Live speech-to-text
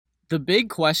The big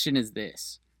question is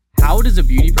this: how does a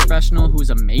beauty professional who's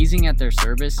amazing at their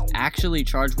service actually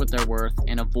charge what they're worth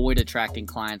and avoid attracting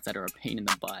clients that are a pain in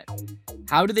the butt?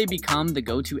 How do they become the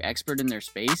go-to expert in their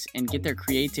space and get their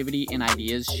creativity and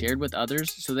ideas shared with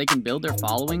others so they can build their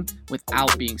following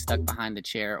without being stuck behind the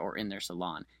chair or in their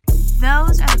salon?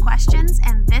 Those are the questions,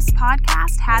 and this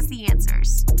podcast has the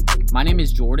answers. My name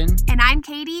is Jordan. And I'm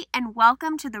Katie, and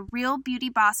welcome to the Real Beauty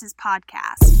Bosses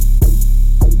podcast.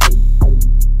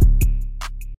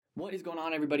 What is going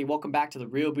on, everybody? Welcome back to the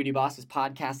Real Beauty Bosses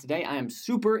podcast. Today, I am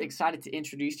super excited to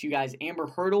introduce to you guys Amber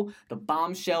Hurdle, the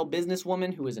bombshell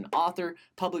businesswoman who is an author,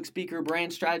 public speaker,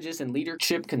 brand strategist, and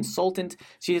leadership consultant.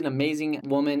 She is an amazing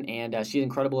woman, and she's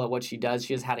incredible at what she does.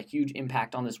 She has had a huge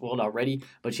impact on this world already,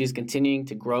 but she's continuing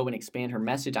to grow and expand her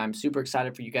message. I'm super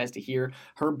excited for you guys to hear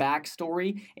her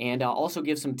backstory and also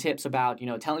give some tips about,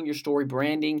 telling your story,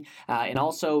 branding, and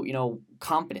also,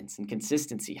 confidence and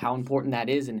consistency, how important that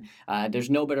is. And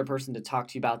there's no better person to talk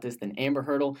to you about this than Amber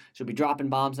Hurdle. She'll be dropping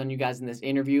bombs on you guys in this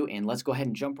interview, and let's go ahead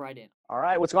and jump right in. All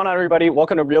right, what's going on, everybody?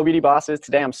 Welcome to Real Beauty Bosses.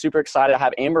 Today, I'm super excited to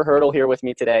have Amber Hurdle here with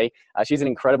me today. She's an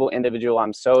incredible individual.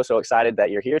 I'm so excited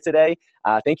that you're here today.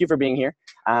 Thank you for being here.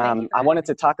 I wanted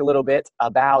to talk a little bit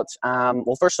about,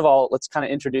 well, first of all, let's kind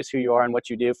of introduce who you are and what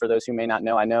you do for those who may not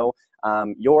know. I know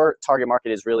your target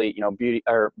market is really, beauty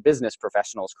or business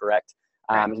professionals, correct?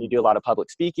 And you do a lot of public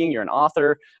speaking. You're an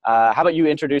author. How about you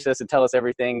introduce us and tell us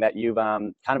everything that you've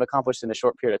kind of accomplished in a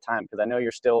short period of time? Because I know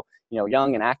you're still,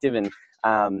 young and active, and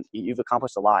you've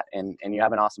accomplished a lot, and you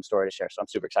have an awesome story to share. So I'm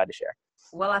super excited to share.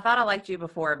 Well, I thought I liked you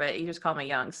before, but you just called me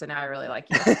young, so now I really like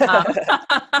you.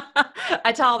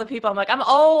 I tell all the people, I'm like, I'm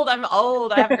old. I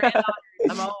have granddaughters.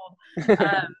 I'm old.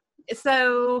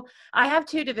 So I have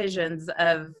two divisions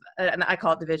of, and I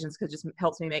call it divisions because it just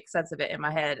helps me make sense of it in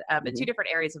my head, but two different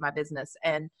areas of my business.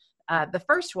 And the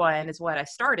first one is what I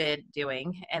started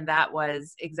doing, and that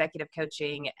was executive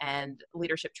coaching and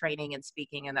leadership training and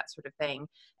speaking and that sort of thing.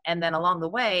 And then along the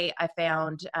way, I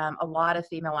found a lot of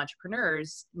female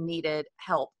entrepreneurs needed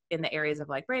help in the areas of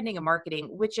like branding and marketing,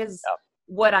 which is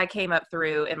what I came up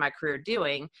through in my career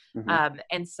doing.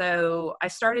 And so I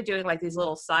started doing like these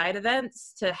little side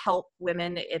events to help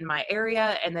women in my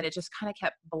area. And then it just kind of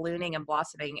kept ballooning and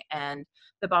blossoming. And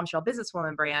the Bombshell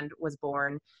Businesswoman brand was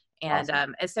born. And,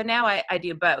 Awesome. And so now I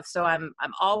do both. So I'm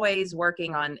always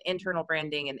working on internal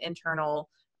branding and internal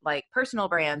like personal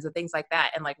brands and things like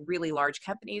that, and like really large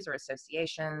companies or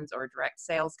associations or direct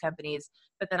sales companies.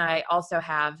 But then I also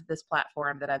have this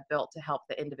platform that I've built to help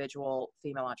the individual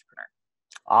female entrepreneur.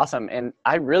 Awesome. And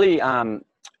I really,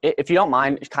 if you don't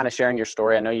mind kind of sharing your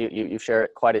story, I know you share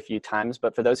it quite a few times,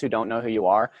 but for those who don't know who you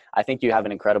are, I think you have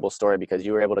an incredible story because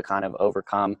you were able to kind of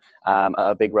overcome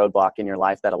a big roadblock in your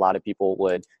life that a lot of people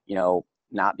would,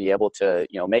 not be able to,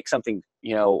 make something,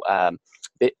 use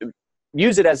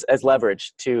it as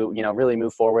leverage to, really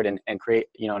move forward and create,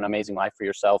 an amazing life for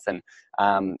yourself. And,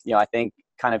 I think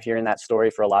kind of hearing that story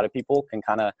for a lot of people can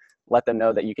kind of let them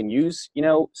know that you can use,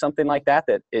 something like that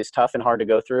is tough and hard to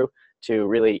go through to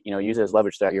really, use it as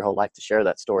leverage throughout your whole life to share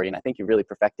that story. And I think you really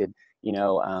perfected,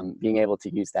 being able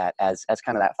to use that as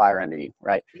kind of that fire under you,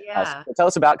 right? Yeah. So tell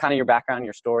us about kind of your background,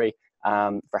 your story,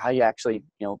 for how you actually,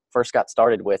 first got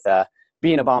started with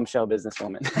being a bombshell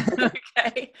businesswoman.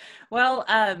 Okay. Well,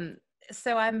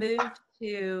 so I moved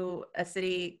to a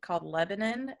city called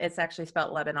Lebanon. It's actually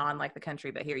spelled Lebanon like the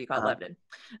country, but here you call it Lebanon.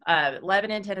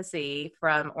 Lebanon, Tennessee,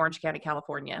 from Orange County,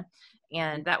 California.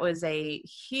 And that was a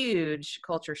huge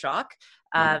culture shock.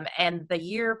 And the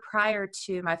year prior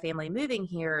to my family moving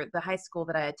here, the high school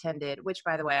that I attended, which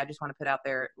by the way, I just want to put out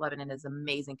there, Lebanon is an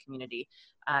amazing community.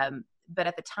 But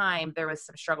at the time there was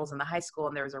some struggles in the high school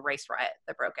and there was a race riot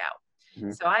that broke out.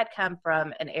 So I had come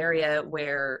from an area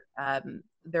where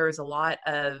there was a lot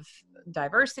of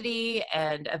diversity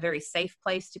and a very safe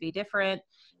place to be different.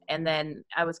 And then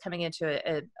I was coming into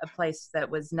a place that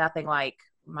was nothing like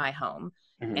my home.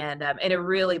 And it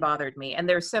really bothered me. And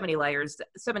there's so many layers,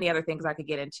 so many other things I could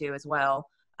get into as well.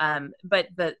 But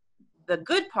the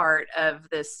good part of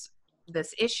this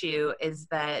issue is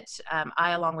that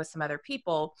I, along with some other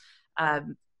people,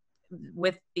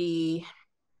 with the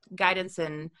guidance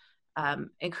and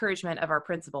encouragement of our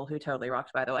principal, who totally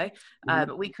rocked, by the way,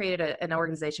 we created an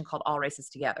organization called All Races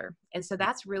Together. And so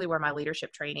that's really where my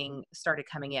leadership training started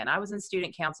coming in. I was in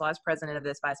student council. I was president of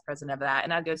this, vice president of that,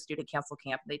 and I'd go to student council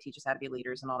camp. They teach us how to be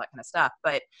leaders and all that kind of stuff.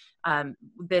 But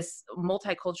this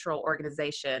multicultural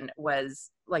organization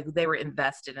was like, they were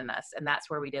invested in us. And that's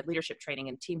where we did leadership training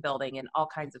and team building and all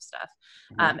kinds of stuff.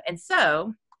 And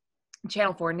so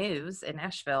Channel 4 News in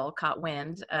Nashville caught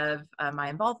wind of my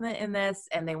involvement in this,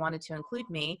 and they wanted to include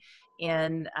me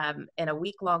in a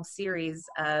week-long series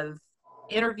of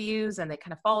interviews, and they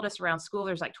kind of followed us around school.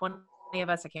 There's like 20 of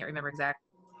us. I can't remember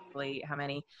exactly how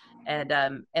many. And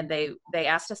they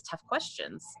asked us tough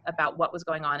questions about what was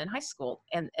going on in high school.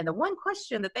 And the one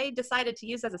question that they decided to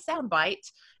use as a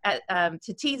soundbite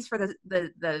to tease for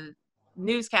the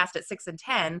newscast at 6 and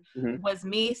 10 was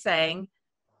me saying,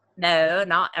 no,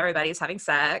 not everybody's having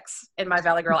sex, in my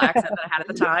Valley Girl accent that I had at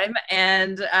the time.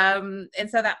 And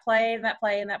so that played.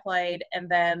 And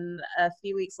then a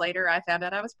few weeks later, I found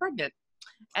out I was pregnant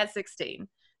at 16.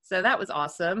 So that was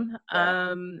awesome.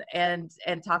 And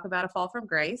talk about a fall from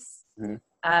grace.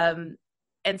 And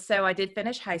so I did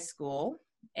finish high school,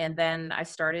 and then I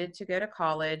started to go to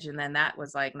college, and then that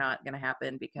was like not going to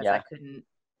happen because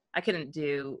I couldn't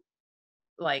do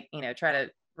like, try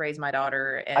to raise my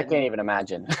daughter. And I can't even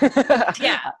imagine.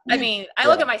 Yeah. I mean, I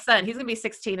look at my son, he's going to be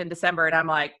 16 in December, and I'm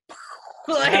like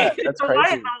that's crazy.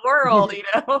 What in the world,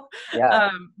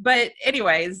 But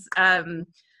anyways,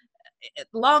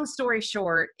 long story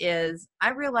short is I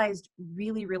realized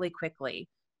really, really quickly,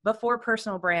 before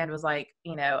personal brand was like,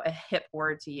 a hip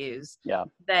word to use,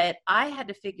 that I had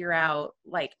to figure out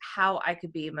like how I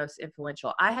could be most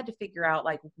influential. I had to figure out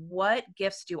like, what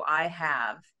gifts do I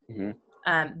have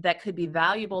that could be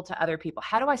valuable to other people?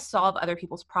 How do I solve other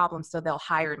people's problems so they'll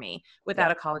hire me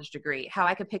without a college degree? How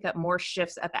I could pick up more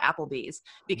shifts at the Applebee's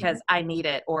because I need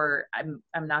it, or I'm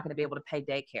not going to be able to pay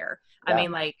daycare. I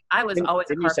mean, like I was always.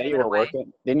 Didn't you say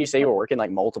you were working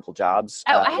like multiple jobs?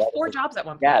 Oh, I had 4 jobs at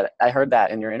one point. Yeah, I heard that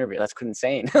in your interview. That's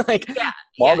insane.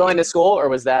 While going to school, or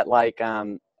was that like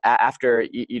after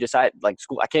you decide like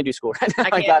school? I can't do school right now.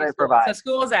 I gotta provide. So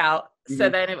school was out. So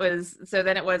then it was,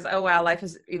 oh wow, life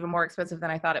is even more expensive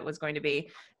than I thought it was going to be.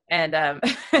 And,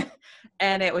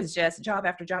 and it was just job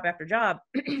after job after job,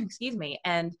 excuse me.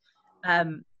 And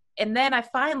then I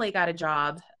finally got a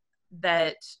job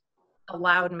that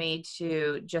allowed me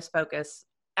to just focus.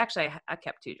 Actually, I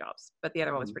kept 2 jobs, but the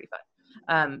other one was pretty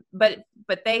fun. But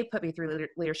they put me through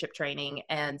leadership training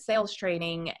and sales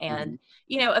training. And,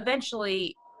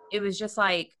 eventually it was just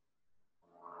like,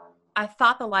 I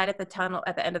thought the light at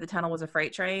the end of the tunnel was a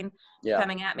freight train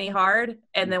coming at me hard.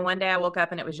 And then one day I woke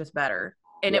up and it was just better.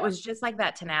 And it was just like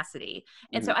that tenacity.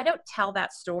 And so I don't tell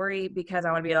that story because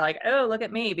I want to be like, oh, look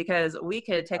at me, because we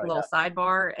could take a little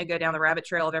sidebar and go down the rabbit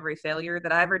trail of every failure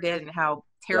that I ever did and how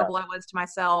terrible I was to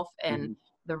myself and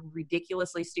the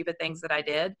ridiculously stupid things that I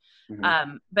did.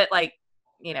 But like,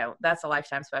 that's a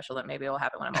lifetime special that maybe will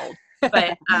happen when I'm old.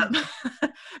 But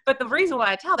but the reason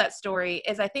why I tell that story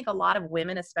is I think a lot of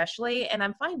women, especially, and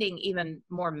I'm finding even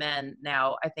more men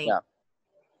now, I think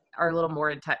are a little more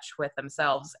in touch with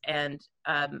themselves, and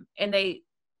they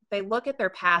look at their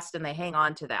past and they hang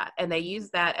on to that, and they use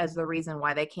that as the reason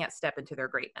why they can't step into their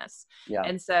greatness.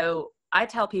 And so I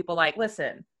tell people like,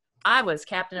 listen, I was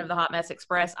captain of the Hot Mess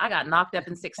Express. I got knocked up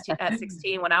at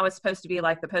 16 when I was supposed to be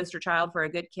like the poster child for a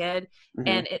good kid.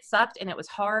 And it sucked and it was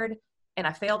hard and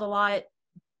I failed a lot,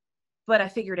 but I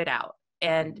figured it out.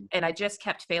 And I just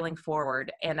kept failing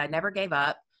forward, and I never gave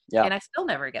up, and I still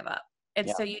never give up. And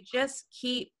so you just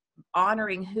keep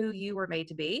honoring who you were made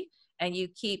to be, and you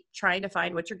keep trying to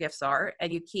find what your gifts are,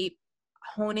 and you keep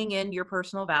honing in your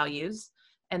personal values.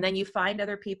 And then you find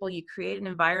other people, you create an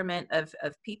environment of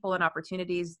people and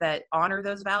opportunities that honor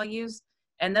those values.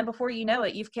 And then before you know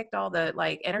it, you've kicked all the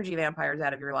like energy vampires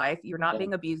out of your life. You're not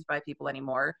being abused by people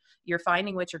anymore. You're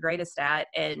finding what you're greatest at,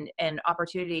 and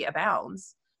opportunity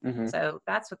abounds. So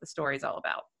that's what the story is all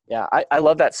about. Yeah. I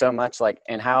love that so much. Like,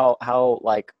 and how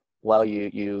like, well,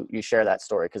 you share that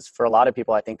story, because for a lot of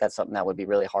people, I think that's something that would be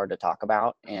really hard to talk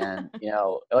about. And,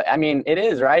 I mean, it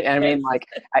is, right? And I mean, like,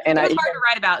 it was hard to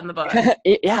write about in the book. I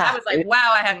was like,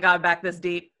 wow, I hadn't gone back this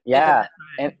deep. Yeah.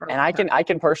 And I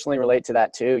can personally relate to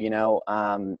that too.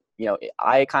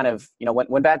 I kind of,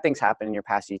 when bad things happen in your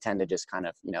past, you tend to just kind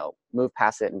of, move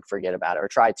past it and forget about it, or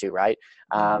try to, right?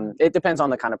 It depends on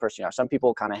the kind of person you are. Some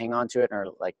people kind of hang on to it or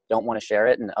like don't want to share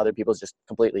it, and other people just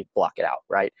completely block it out,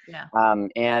 right? Yeah.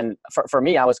 And for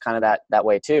me, I was kind of that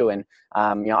way too. And,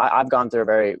 I've gone through a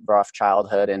very rough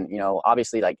childhood, and,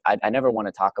 obviously like I never want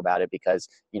to talk about it because,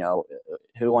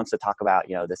 who wants to talk about,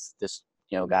 this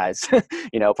guy's,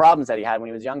 problems that he had when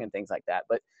he was young and things like that.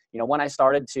 But, when I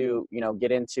started to,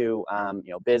 get into,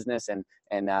 business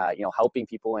and helping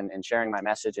people and sharing my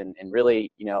message and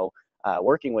really,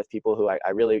 working with people who I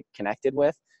really connected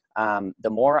with, the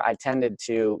more I tended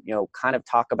to, kind of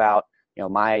talk about,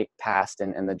 my past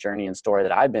and the journey and story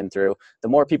that I've been through, the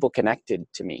more people connected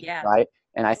to me. Yeah. Right.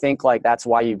 And I think like that's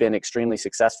why you've been extremely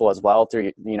successful as well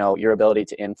through, your ability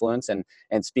to influence and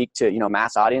speak to,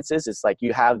 mass audiences. It's like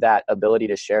you have that ability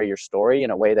to share your story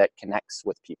in a way that connects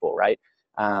with people, right?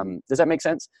 Does that make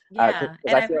sense? Yeah,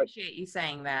 and I appreciate you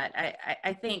saying that.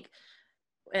 I think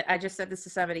I just said this to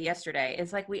somebody yesterday.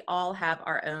 It's like we all have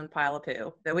our own pile of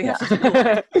poo that we have to deal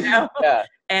with, Yeah.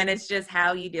 And it's just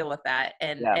how you deal with that.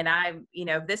 And I,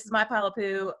 this is my pile of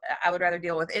poo. I would rather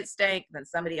deal with it stink than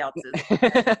somebody else's.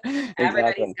 Exactly.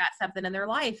 Everybody's got something in their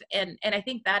life, and I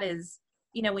think that is,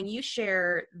 when you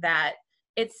share that,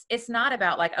 it's not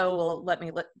about like, oh well, let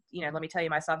me tell you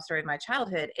my sob story of my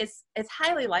childhood. It's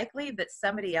highly likely that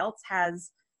somebody else has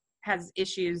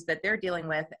issues that they're dealing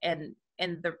with, and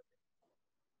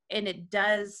it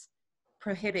does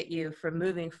prohibit you from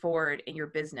moving forward in your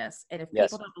business. And if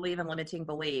people don't believe in limiting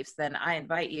beliefs, then I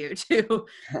invite you to,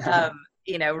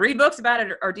 read books about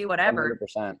it or do whatever.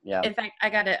 100%, yeah. In fact, I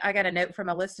got a note from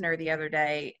a listener the other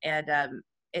day, and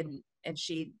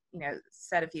she,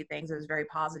 said a few things that was very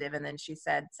positive. And then she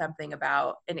said something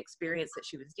about an experience that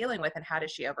she was dealing with and how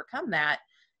does she overcome that?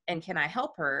 And can I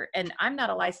help her? And I'm not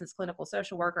a licensed clinical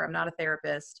social worker. I'm not a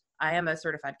therapist. I am a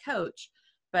certified coach.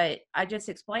 But I just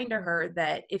explained to her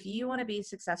that if you want to be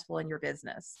successful in your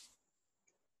business,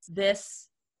 this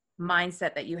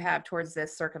mindset that you have towards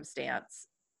this circumstance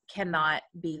cannot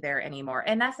be there anymore.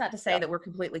 And that's not to say that we're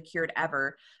completely cured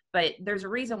ever, but there's a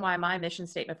reason why my mission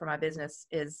statement for my business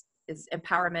is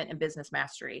empowerment and business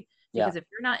mastery. Because if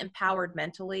you're not empowered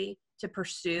mentally to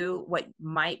pursue what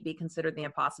might be considered the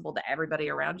impossible to everybody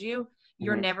around you,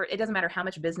 you're never, it doesn't matter how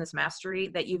much business mastery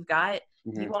that you've got,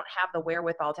 you won't have the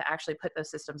wherewithal to actually put those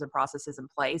systems and processes in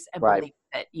place and believe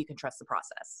that you can trust the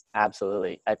process.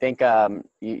 Absolutely. I think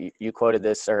you quoted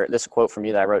this, or this quote from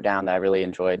you that I wrote down that I really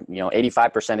enjoyed.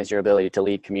 85% is your ability to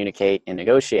lead, communicate, and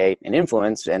negotiate and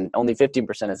influence, and only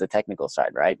 15% is the technical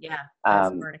side, right? Yeah.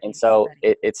 And so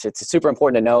it's super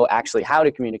important to know actually how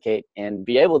to communicate and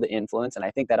be able to influence. And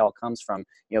I think that all comes from,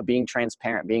 being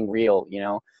transparent, being real,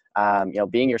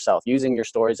 being yourself, using your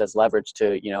stories as leverage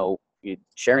to,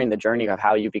 sharing the journey of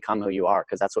how you become who you are,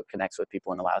 because that's what connects with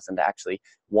people and allows them to actually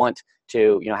want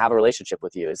to, have a relationship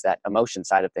with you, is that emotion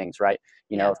side of things, right?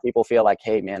 If people feel like,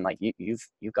 hey man, like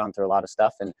you've gone through a lot of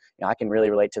stuff, and I can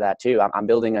really relate to that too. I'm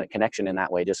building a connection in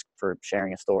that way just for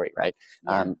sharing a story, right?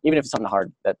 Even if it's something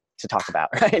hard to talk about,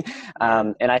 right?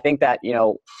 And I think that,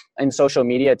 in social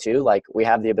media too, like we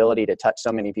have the ability to touch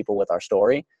so many people with our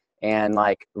story, and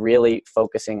like really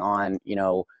focusing on,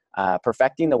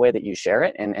 perfecting the way that you share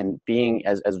it and being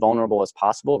as vulnerable as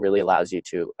possible really allows you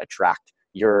to attract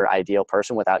your ideal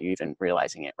person without you even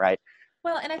realizing it, right?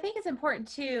 Well, and I think it's important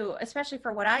too, especially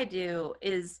for what I do,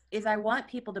 is I want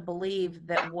people to believe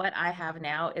that what I have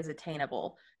now is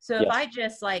attainable. So if I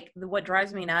just what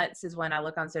drives me nuts is when I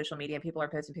look on social media and people are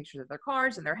posting pictures of their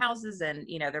cars and their houses and,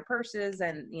 their purses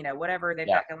and, whatever they've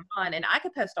got going on. And I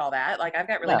could post all that. Like I've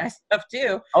got really nice stuff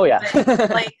too. Oh yeah.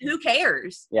 But, who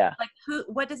cares? Yeah.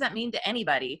 What does that mean to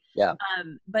anybody? Yeah.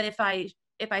 But if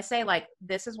I say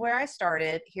this is where I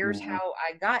started, here's how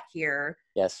I got here.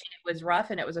 Yes. It was rough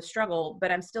and it was a struggle,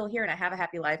 but I'm still here and I have a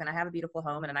happy life and I have a beautiful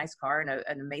home and a nice car and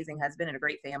an amazing husband and a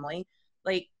great family.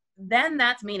 Then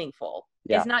that's meaningful.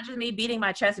 Yeah. It's not just me beating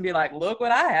my chest and be like, look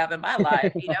what I have in my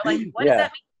life. What does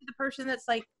that mean to the person that's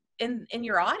in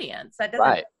your audience? That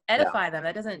doesn't edify them.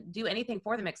 That doesn't do anything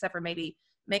for them except for maybe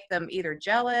make them either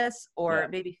jealous or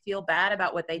maybe feel bad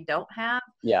about what they don't have.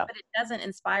 Yeah. But it doesn't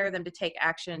inspire them to take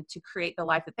action to create the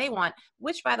life that they want,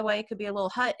 which by the way, could be a little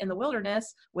hut in the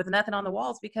wilderness with nothing on the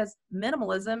walls because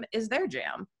minimalism is their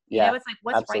jam. Yeah. It's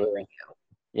what's absolutely. right for you.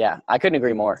 Yeah, I couldn't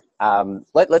agree more.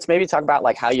 Let's maybe talk about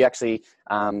how you actually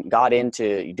got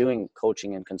into doing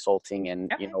coaching and consulting,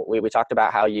 and we talked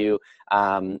about how you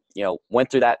went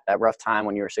through that rough time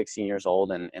when you were 16 years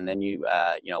old, and then you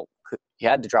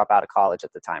had to drop out of college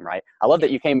at the time, right? I love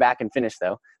that you came back and finished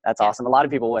though. That's awesome. A lot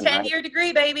of people wouldn't. 10-year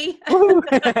degree, baby.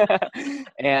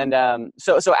 And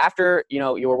so after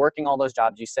you were working all those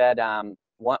jobs, you said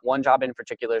one job in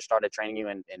particular started training you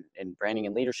in branding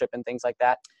and leadership and things like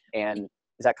that. And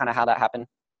is that kind of how that happened?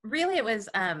 Really, it was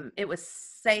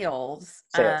sales.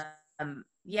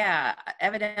 Yeah,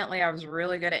 evidently I was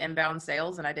really good at inbound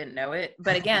sales and I didn't know it.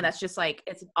 But again, that's just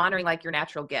it's honoring your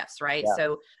natural gifts, right? Yeah.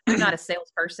 So I'm not a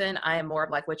salesperson. I am more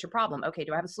of what's your problem? Okay,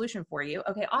 do I have a solution for you?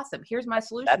 Okay, awesome. Here's my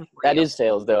solution for you. That is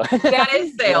sales though. That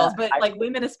is sales. But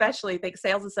women especially think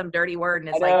sales is some dirty word.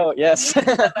 And it's yes.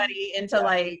 somebody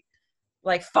into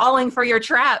falling for your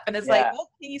trap. And it's well,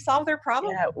 can you solve their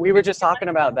problem? Yeah, we were just talking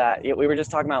about that. We were just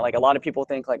talking about a lot of people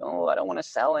think oh, I don't want to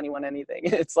sell anyone anything.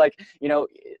 It's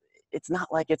it's not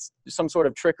like it's some sort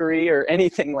of trickery or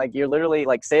anything. Like you're literally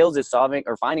like sales is solving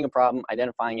or finding a problem,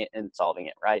 identifying it and solving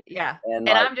it. Right. Yeah. And And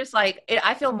like, I'm just like,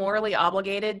 I feel morally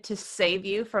obligated to save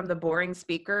you from the boring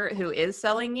speaker who is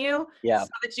selling you yeah, so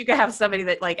that you can have somebody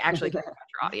that like actually cares about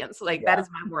your audience. Like that Yeah. is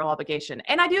my moral obligation.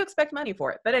 And I do expect money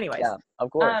for it. But anyways, yeah, of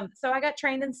course. so I got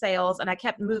trained in sales and I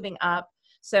kept moving up.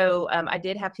 So I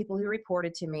did have people who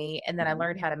reported to me, and then I Mhm.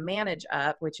 learned how to manage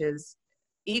up, which is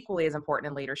equally as important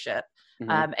in leadership.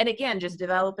 Mhm. And again, just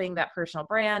developing that personal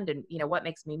brand and, you know, what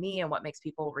makes me me and what makes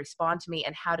people respond to me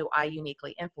and how do I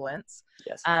uniquely influence.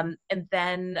 Yes. And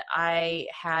then I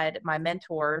had my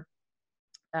mentor,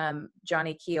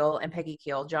 Johnny Keel and Peggy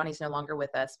Keel. Johnny's no longer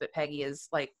with us, but Peggy is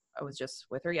like, I was just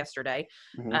with her yesterday.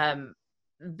 Mhm.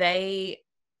 They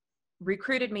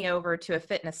recruited me over to a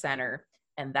fitness center,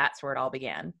 and that's where it all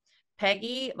began.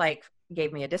 Peggy like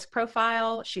gave me a disc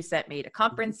profile. She sent me to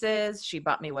conferences. She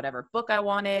bought me whatever book I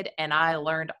wanted, and I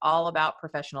learned all about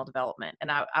professional development,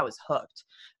 and I was hooked.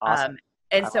 Awesome.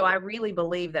 And I so love I really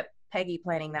believe that Peggy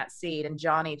planting that seed and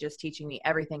Johnny just teaching me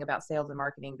everything about sales and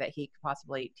marketing that he could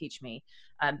possibly teach me,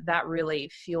 that really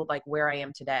fueled like where I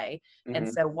am today. And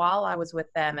Mhm. so while I was with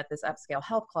them at this upscale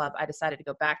health club, I decided to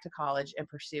go back to college and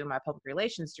pursue my public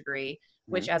relations degree,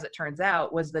 which, Mhm. as it turns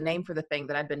out, was the name for the thing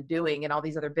that I've been doing in all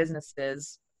these other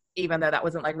businesses, even though that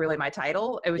wasn't like really my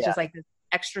title. It was Yeah. just like this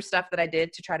extra stuff that I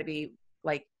did to try to be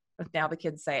like, now the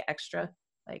kids say extra,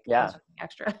 like I Yeah. was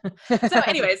extra. So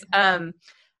anyways,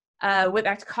 went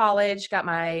back to college, got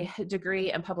my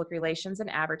degree in public relations and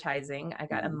advertising. I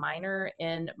got a Mhm. minor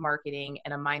in marketing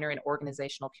and a minor in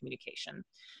organizational communication.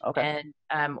 Okay.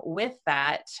 And with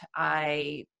that,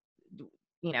 I,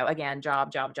 you know, again,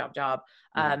 job.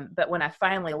 Mhm. But when I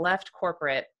finally left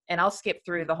corporate, and I'll skip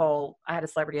through the whole, I had a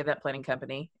celebrity event planning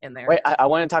company in there. Wait, I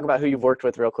want to talk about who you've worked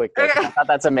with real quick though, 'cause I Okay. thought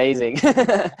that's amazing.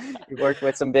 You've worked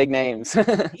with some big names.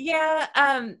 Yeah.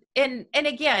 And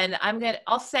again,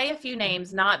 I'll say a few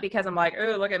names, not because I'm like,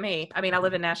 oh, look at me. I mean, I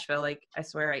live in Nashville. Like, I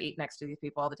swear I eat next to these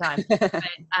people all the time.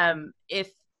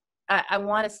 If I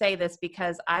want to say this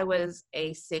because I was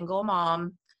a single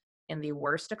mom in the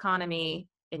worst economy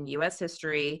in US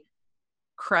history,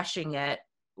 crushing it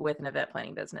with an event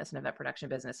planning business, an event production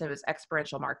business. It was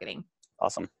experiential marketing.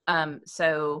 Awesome.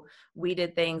 So we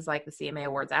did things like the CMA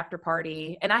Awards after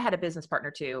party, and I had a business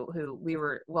partner too, who we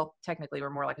were, well, technically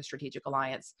we're more like a strategic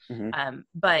alliance, Mhm.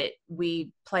 but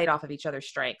we played off of each other's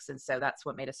strengths. And so that's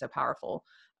what made us so powerful.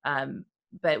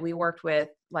 But we worked with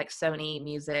like Sony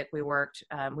Music.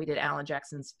 We did Alan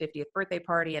Jackson's 50th birthday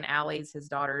party and Allie's, his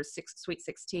daughter's Sweet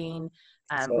 16.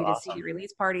 So We did awesome. CD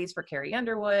release parties for Carrie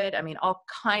Underwood. I mean, all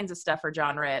kinds of stuff for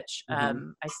John Rich.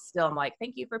 Mhm. I still am like,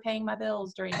 thank you for paying my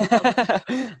bills during.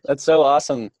 That's so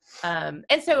awesome. And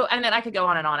so, and then I could go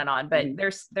on and on and on, but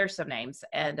Mhm. there's some names,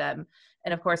 and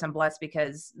of course I'm blessed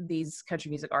because these country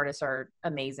music artists are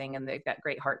amazing and they've got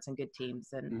great hearts and good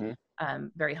teams and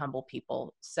Mhm. very humble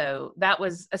people. So that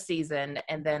was a season,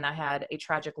 and then I had a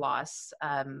tragic loss.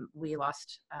 We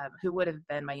lost who would have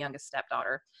been my youngest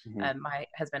stepdaughter. Mhm. My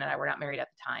husband and I were not married at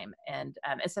the time, and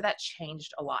so that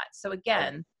changed a lot. So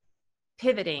again,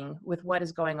 pivoting with what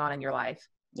is going on in your life.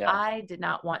 Yeah. I did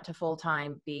not want to full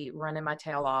time be running my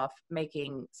tail off,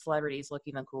 making celebrities look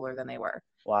even cooler than they were.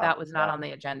 Wow. That was not Yeah. on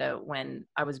the agenda when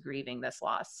I was grieving this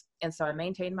loss. And so I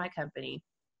maintained my company,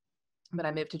 but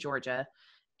I moved to Georgia,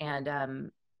 and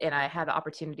I had the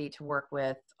opportunity to work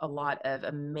with a lot of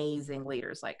amazing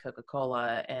leaders like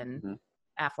Coca-Cola and Mhm.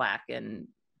 Aflac and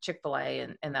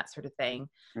Chick-fil-A and that sort of thing.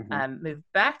 Mhm. Moved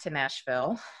back to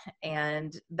Nashville,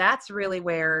 and that's really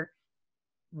where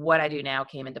what I do now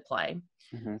came into play.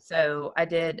 Mhm. So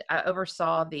I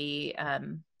oversaw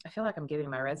I feel like I'm giving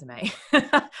my resume. No,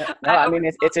 I mean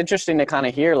it's interesting to kind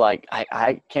of hear. Like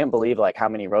I can't believe like how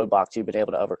many roadblocks you've been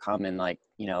able to overcome, and like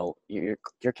you're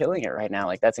killing it right now.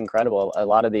 Like that's incredible. A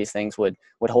lot of these things would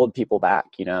hold people back,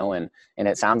 and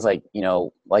it sounds like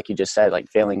like you just said, like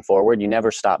failing forward, you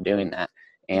never stop doing that.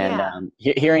 And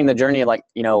Yeah. hearing the journey, like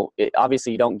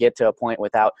obviously you don't get to a point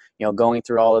without going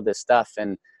through all of this stuff.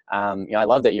 And I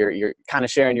love that you're kind of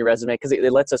sharing your resume because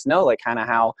it lets us know like kind of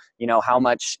how how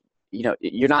much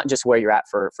you're not just where you're at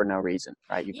for no reason,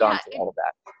 right? You've gone Yeah. through all of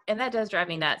that. And that does drive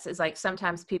me nuts. Is like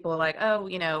sometimes people are like, oh,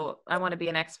 I want to be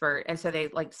an expert. And so they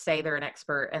like say they're an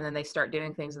expert and then they start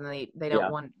doing things and they don't Yeah.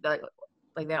 want, like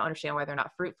they don't understand why they're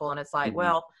not fruitful. And it's like, Mhm.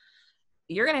 well,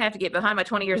 you're going to have to get behind my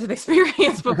 20 years of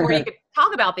experience before you can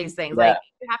talk about these things. Yeah. Like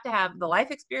you have to have the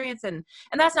life experience. And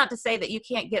that's not to say that you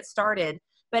can't get started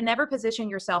but never position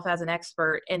yourself as an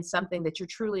expert in something that you're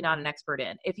truly not an expert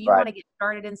in. If you Right. want to get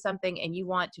started in something and you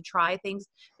want to try things,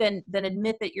 then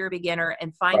admit that you're a beginner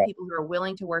and find Right. people who are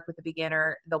willing to work with a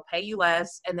beginner. They'll pay you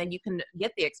less, and then you can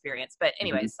get the experience. But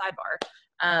anyways, sidebar.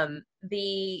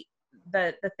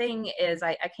 The thing is,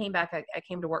 I came back. I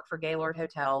came to work for Gaylord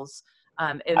Hotels. It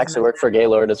I was actually work for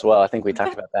Gaylord as well. I think we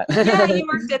talked about that. yeah, you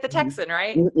worked at the Texan,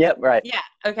 right? Yep, right. Yeah.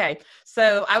 Okay.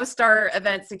 So I was Star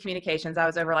Events and Communications. I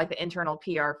was over like the internal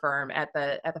PR firm at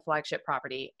the flagship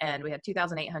property, and we had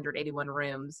 2,881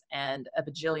 rooms and a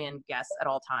bajillion guests at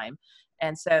all time.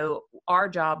 And so our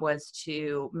job was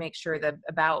to make sure that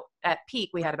at peak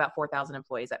we had about 4,000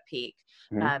 employees at peak,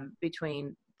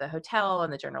 between the hotel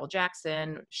and the General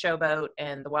Jackson, Showboat,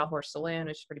 and the Wild Horse Saloon,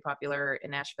 which is pretty popular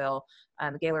in Nashville,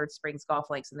 the Gaylord Springs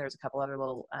Golf Links, and there's a couple other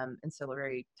little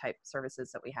ancillary type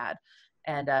services that we had.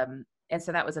 And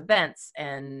so that was events,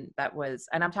 and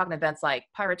I'm talking events like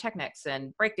pyrotechnics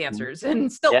and breakdancers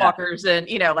and stilt walkers and,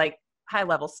 like high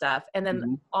level stuff. And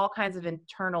then all kinds of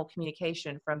internal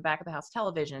communication from back of the house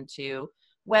television to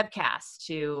webcasts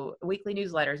to weekly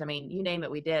newsletters. I mean, you name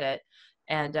it, we did it.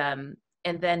 And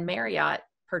then Marriott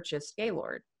purchased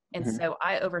Gaylord. And so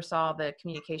I oversaw the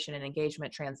communication and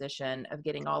engagement transition of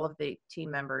getting all of the team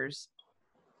members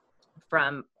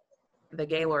from the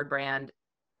Gaylord brand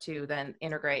to then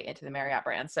integrate into the Marriott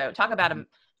brand. So talk about a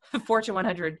Fortune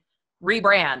 100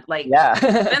 rebrand. Like,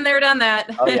 been there, done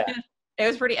that. Oh, yeah. It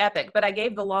was pretty epic, but I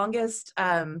gave the longest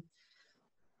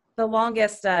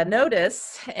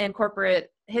notice in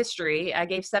corporate history. I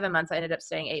gave 7 months. I ended up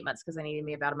staying 8 months because they needed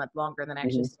me about a month longer than I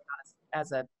actually stayed on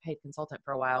as a paid consultant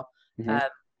for a while.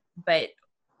 But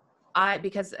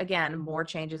because again, more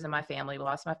changes in my family. We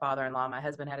lost my father-in-law. My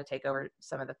husband had to take over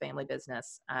some of the family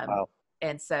business.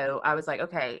 And so I was like,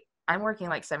 okay, I'm working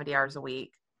like 70 hours a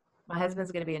week. My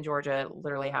husband's going to be in Georgia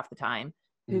literally half the time.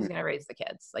 Who's going to raise the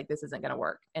kids? Like, this isn't going to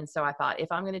work. And so I thought,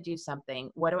 if I'm going to do something,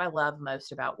 what do I love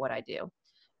most about what I do?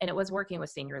 And it was working with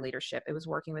senior leadership. It was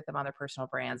working with them on their personal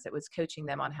brands. It was coaching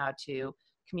them on how to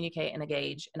communicate and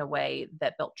engage in a way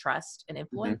that built trust and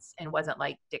influence and wasn't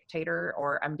like dictator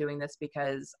or I'm doing this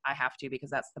because I have to, because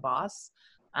that's the boss.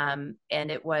 And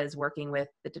it was working with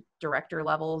the director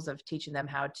levels of teaching them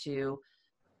how to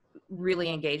really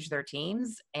engage their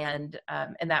teams and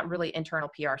that really internal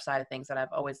PR side of things that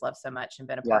I've always loved so much and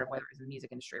been a part of, whether it's in the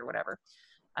music industry or whatever.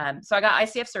 So I got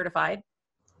ICF certified.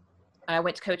 I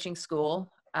went to coaching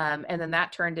school. And then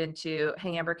that turned into,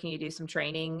 hey, Amber, can you do some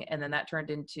training? And then that turned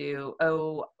into,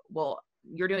 oh, well,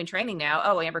 you're doing training now.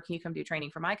 Oh, Amber, can you come do training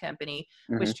for my company?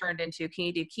 Which turned into, can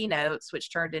you do keynotes? Which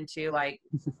turned into like,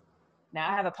 now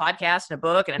I have a podcast and a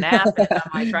book and an app, and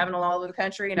I'm like traveling all over the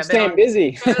country, and I've been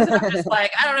busy. And I'm just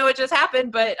like, I don't know what just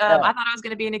happened, but I thought I was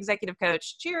going to be an executive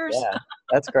coach. Cheers. Yeah,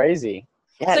 that's crazy.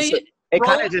 Yeah, So it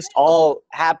kind of just all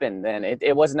happened then.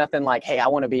 It was nothing like, hey, I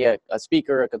want to be a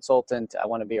speaker, a consultant, I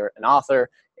want to be an author.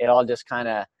 It all just kind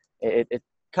of it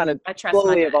kind of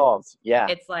slowly evolved. Yeah,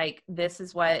 it's like, this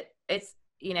is what it's.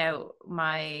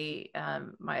 My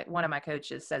one of my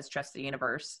coaches says trust the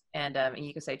universe, and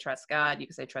you can say trust God, you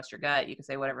can say trust your gut, you can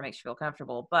say whatever makes you feel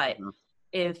comfortable. But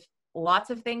if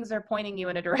lots of things are pointing you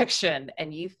in a direction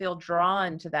and you feel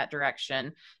drawn to that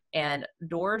direction and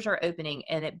doors are opening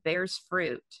and it bears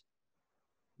fruit,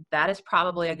 that is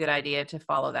probably a good idea to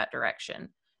follow that direction.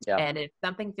 Yeah. And if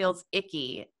something feels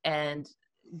icky and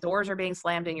doors are being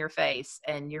slammed in your face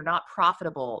and you're not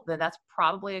profitable, then that's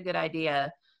probably a good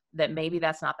idea that maybe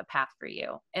that's not the path for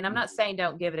you. And I'm not saying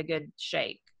don't give it a good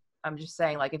shake. I'm just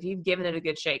saying, like, if you've given it a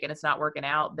good shake and it's not working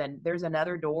out, then there's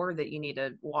another door that you need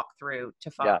to walk through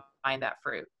to find that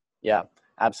fruit. Yeah,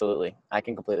 absolutely. I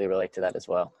can completely relate to that as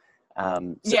well. I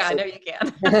know you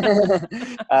can.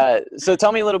 So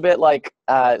tell me a little bit, like,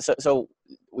 so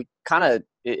we kind of,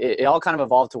 it all kind of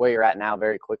evolved to where you're at now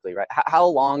very quickly, right? How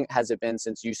long has it been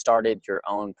since you started your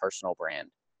own personal brand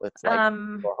with like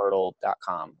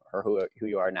Hurdle.com or who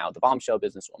you are now, the Bombshell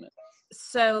Businesswoman?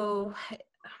 So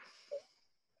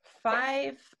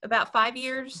about 5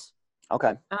 years.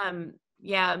 Okay.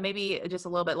 Yeah, maybe just a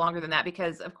little bit longer than that,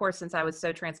 because of course, since I was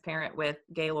so transparent with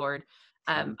Gaylord,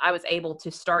 I was able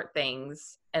to start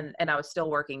things and I was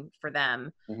still working for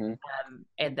them.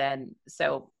 And then,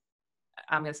 so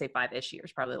I'm going to say 5-ish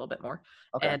years, probably a little bit more.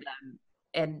 Okay.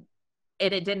 And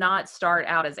it did not start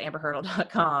out as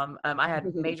amberhurdle.com. I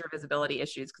had major visibility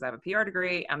issues because I have a PR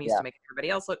degree. I'm used to making everybody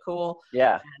else look cool.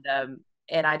 Yeah.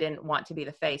 And I didn't want to be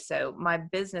the face. So my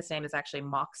business name is actually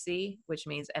Moxie, which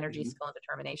means energy, skill, and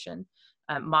determination.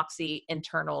 Moxie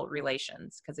Internal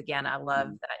Relations. Because again, I love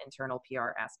that internal PR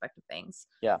aspect of things.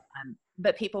 Yeah.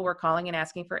 But people were calling and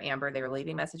asking for Amber. They were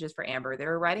leaving messages for Amber. They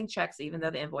were writing checks, even though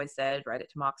the invoice said, write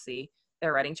it to Moxie.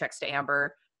 They're writing checks to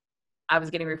Amber. I was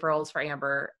getting referrals for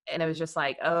Amber, and it was just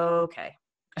like, oh, okay,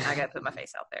 I got to put my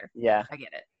face out there. Yeah. I get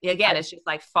it. Again, it's just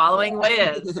like following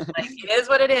Liz. Like, it is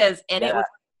what it is. And it was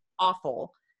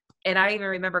awful. And I even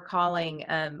remember calling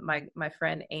my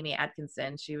friend Amy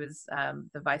Atkinson. She was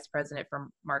the vice president for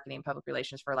marketing and public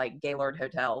relations for like Gaylord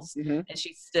Hotels. And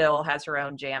she still has her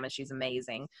own jam, and she's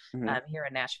amazing here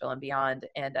in Nashville and beyond.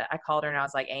 And I called her and I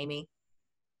was like, Amy,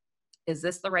 is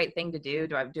this the right thing to do?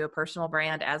 Do I do a personal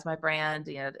brand as my brand?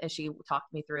 You know, and she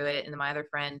talked me through it. And then my other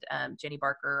friend, Jenny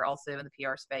Barker, also in the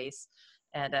PR space.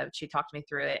 And she talked me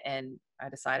through it, and I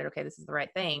decided, okay, this is the right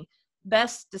thing.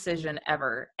 Best decision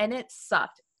ever. And it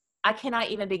sucked. I cannot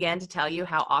even begin to tell you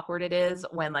how awkward it is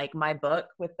when like my book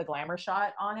with the glamour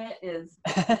shot on it is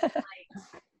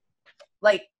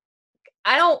like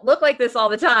I don't look like this all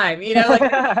the time, you know,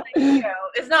 like, you know,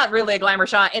 it's not really a glamour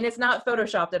shot, and it's not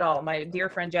photoshopped at all. My dear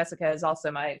friend Jessica is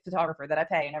also my photographer that I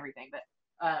pay and everything, but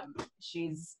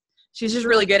she's just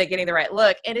really good at getting the right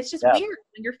look. And it's just weird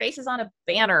when your face is on a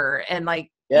banner and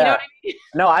like, you know what I mean?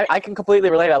 No, I can completely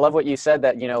relate. I love what you said,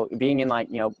 that, you know, being in like,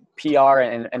 you know, PR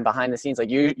and behind the scenes,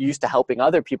 like you used to helping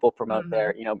other people promote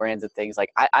their, you know, brands and things.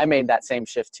 Like I made that same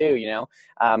shift too, you know.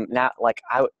 Now, like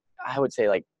I would say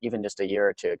like even just a year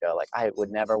or two ago, like I would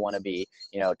never want to be,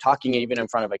 you know, talking even in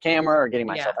front of a camera or getting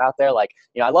myself out there. Like,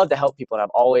 you know, I love to help people, and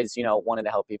I've always, you know, wanted to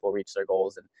help people reach their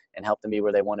goals and help them be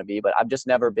where they want to be. But I've just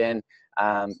never been,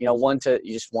 you know,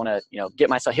 you just want to, you know, get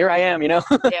myself, here I am, you know?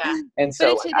 Yeah. And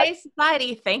so but in today's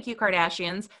society, thank you,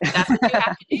 Kardashians, that's what you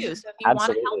have to do. So if you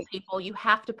want to help people, you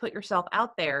have to put yourself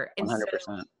out there. And 100%.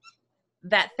 so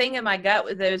that thing in my gut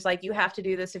was like, you have to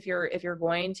do this if you're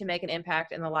going to make an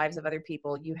impact in the lives of other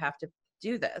people, you have to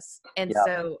do this. And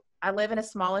so I live in a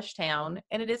smallish town,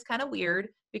 and it is kind of weird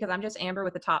because I'm just Amber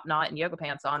with a top knot and yoga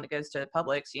pants on that goes to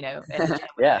Publix, you know, and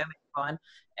on,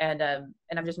 and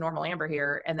I'm just normal Amber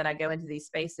here. And then I go into these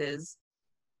spaces,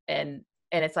 and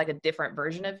it's like a different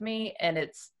version of me, and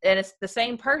it's the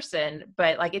same person,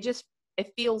 but like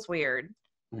it feels weird.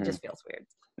 It just feels weird.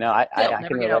 No, I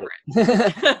can get over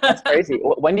it. That's crazy.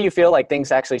 When do you feel like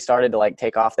things actually started to like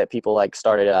take off, that people like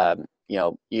started, you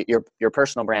know, your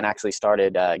personal brand actually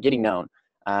started getting known?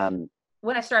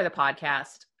 When I started the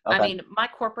podcast. Okay. I mean, my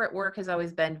corporate work has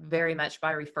always been very much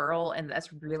by referral, and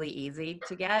that's really easy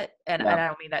to get. And I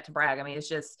don't mean that to brag. I mean, it's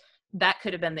just, that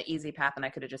could have been the easy path, and I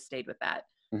could have just stayed with that.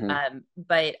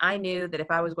 But I knew that if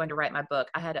I was going to write my book,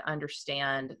 I had to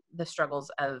understand the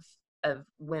struggles of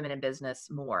women in business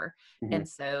more. And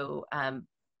so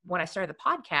when I started the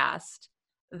podcast,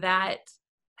 that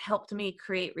helped me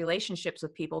create relationships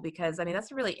with people, because I mean,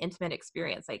 that's a really intimate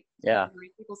experience. Like, you're in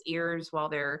people's ears while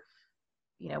they're,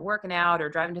 you know, working out or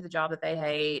driving to the job that they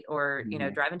hate, or, you know,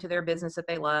 driving to their business that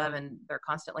they love, and they're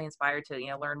constantly inspired to, you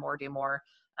know, learn more, do more,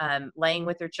 laying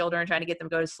with their children, trying to get them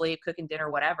to go to sleep, cooking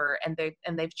dinner, whatever. And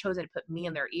they've chosen to put me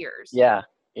in their ears. Yeah.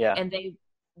 And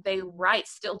they write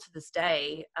still to this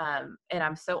day. And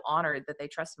I'm so honored that they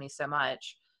trust me so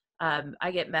much.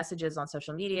 I get messages on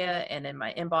social media and in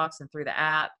my inbox and through the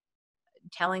app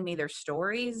telling me their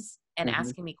stories and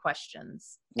asking me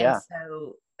questions. And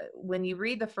so when you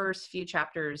read the first few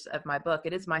chapters of my book,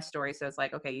 it is my story. So it's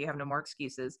like, okay, you have no more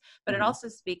excuses, but it also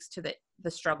speaks to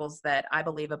the struggles that I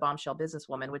believe a bombshell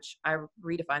businesswoman, which I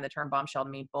redefine the term bombshell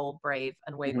to mean bold, brave,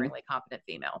 unwaveringly confident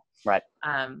female. Right.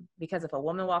 Because if a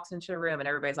woman walks into a room and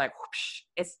everybody's like, whoosh,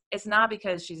 it's not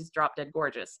because she's drop dead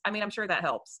gorgeous. I mean, I'm sure that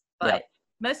helps, but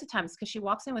most of the time it's because she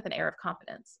walks in with an air of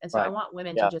confidence. And so I want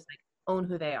women to just like own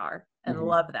who they are and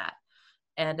love that.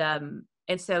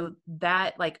 And so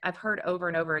that, like, I've heard over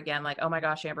and over again, like, oh my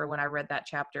gosh, Amber, when I read that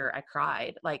chapter, I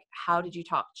cried. Like, how did you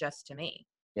talk just to me?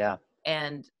 Yeah.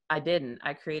 And I didn't.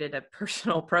 I created a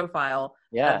personal profile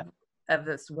of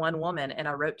this one woman, and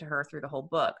I wrote to her through the whole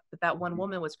book. But that one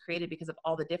woman was created because of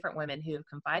all the different women who have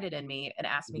confided in me and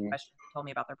asked me questions and told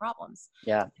me about their problems.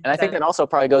 Yeah. And I think that also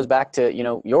probably goes back to, you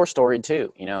know, your story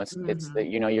too. You know, it's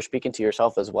you know, you're speaking to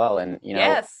yourself as well. And, you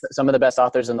know, some of the best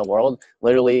authors in the world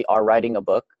literally are writing a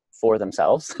book for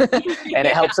themselves and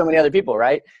it helps so many other people.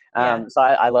 Right. So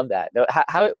I love that.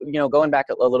 How, you know, going back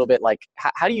a little bit, like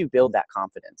how do you build that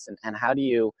confidence, and how do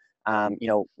you, you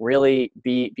know, really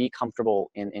be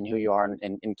comfortable in who you are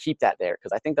and keep that there?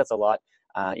 Cause I think that's a lot.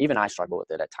 Even I struggle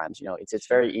with it at times. You know, it's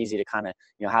very easy to kind of,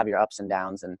 you know, have your ups and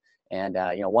downs and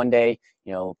you know, one day,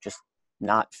 you know, just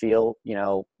not feel, you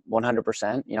know,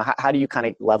 100%, you know, how do you kind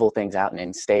of level things out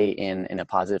and stay in a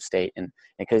positive state? And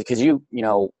cause you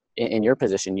know, in your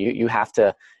position, you have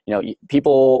to, you know,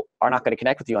 people are not going to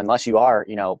connect with you unless you are,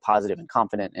 you know, positive and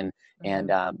confident and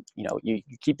you know, you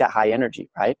keep that high energy.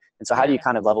 Right. And so how do you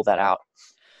kind of level that out?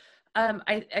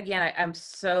 I'm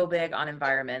so big on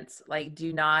environments. Like,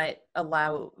 do not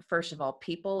allow, first of all,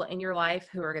 people in your life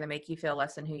who are going to make you feel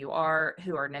less than who you are,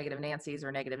 who are negative Nancy's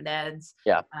or negative Ned's.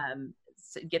 Yeah.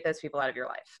 Get those people out of your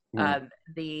life. Mhm.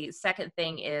 The second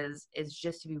thing is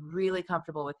just to be really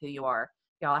comfortable with who you are.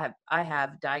 Y'all, I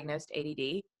have diagnosed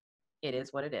ADD. It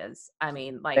is what it is. I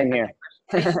mean, like, Same here.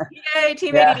 yay,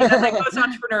 team Yeah. ADD. Like most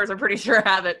entrepreneurs, I'm pretty sure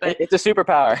have it, but It's a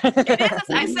superpower. it is.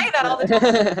 I say that all the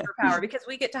time. It's a superpower because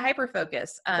we get to hyper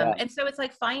focus. Yeah. And so it's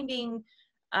like finding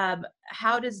how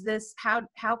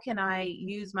can I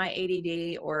use my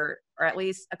ADD or at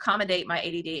least accommodate my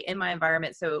ADD in my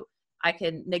environment so I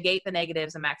can negate the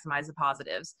negatives and maximize the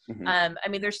positives. Mhm. I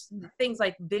mean, there's things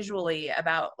like visually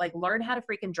about like learn how to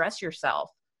freaking dress yourself.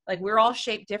 Like we're all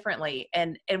shaped differently.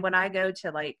 And when I go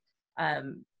to like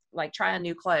try on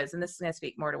new clothes, and this is going to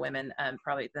speak more to women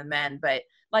probably than men, but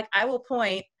like I will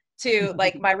point to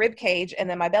like my rib cage and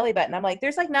then my belly button. I'm like,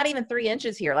 there's like not even 3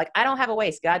 inches here. Like I don't have a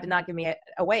waist. God did not give me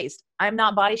a waist. I'm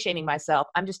not body shaming myself.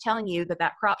 I'm just telling you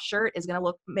that crop shirt is going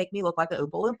to make me look like a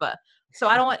Oompa Loompa. So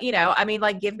I don't want, I mean,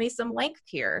 like give me some length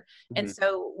here. And Mhm.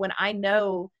 so when I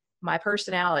know my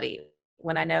personality,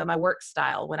 when I know my work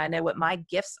style, when I know what my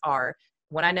gifts are,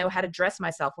 when I know how to dress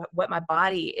myself, what my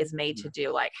body is made to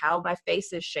do, like how my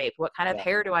face is shaped, what kind of Yeah.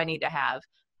 hair do I need to have?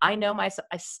 I know myself,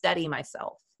 I study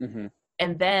myself. Mhm.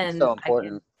 And then So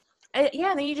important.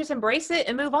 then you just embrace it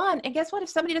and move on. And guess what? If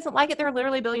somebody doesn't like it, there are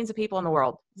literally billions of people in the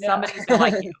world. Yeah. Somebody's gonna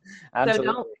like you. So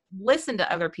Absolutely. don't listen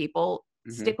to other people.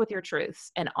 Mhm. Stick with your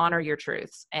truths and honor your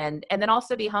truths. And then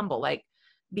also be humble. Like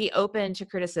be open to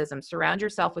criticism. Surround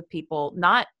yourself with people,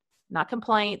 not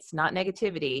complaints, not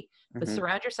negativity, but Mhm.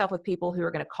 surround yourself with people who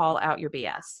are going to call out your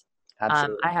BS.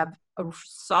 Absolutely. I have a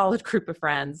solid group of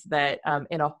friends that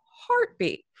in a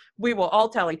heartbeat, we will all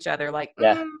tell each other like,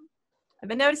 Yeah. I've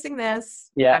been noticing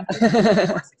this. Yeah. I'm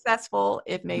more successful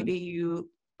if maybe you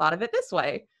thought of it this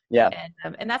way. Yeah.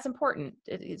 And that's important.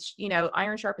 It's,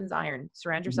 iron sharpens iron.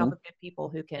 Surround yourself with good people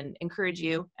who can encourage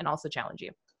you and also challenge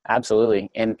you.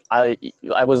 Absolutely. And I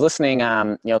was listening,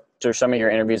 to some of your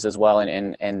interviews as well,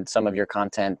 and some of your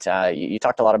content. You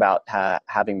talked a lot about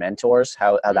having mentors,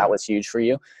 how that was huge for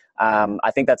you.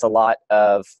 I think that's a lot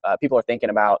of people are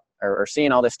thinking about or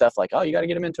seeing all this stuff like, oh, you got to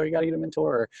get a mentor, you got to get a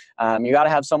mentor, or you got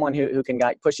to have someone who can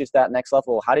push you to that next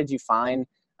level. How did you find,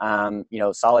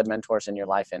 solid mentors in your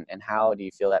life, and how do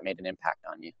you feel that made an impact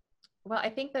on you? Well,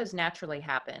 I think those naturally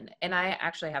happen. And I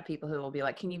actually have people who will be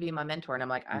like, can you be my mentor? And I'm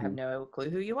like, I have no clue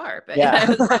who you are, but Yeah.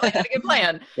 it was really not a good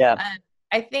plan. Yeah.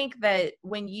 I think that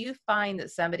when you find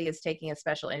that somebody is taking a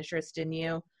special interest in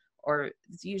you, or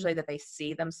it's usually that they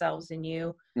see themselves in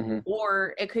you, Mhm.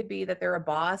 or it could be that they're a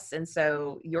boss. And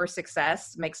so your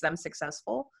success makes them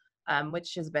successful,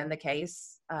 which has been the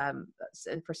case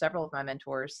for several of my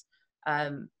mentors.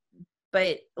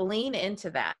 But lean into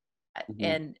that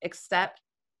and accept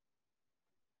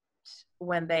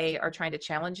when they are trying to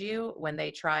challenge you, when they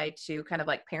try to kind of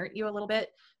like parent you a little bit.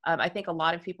 I think a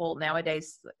lot of people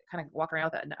nowadays kind of walk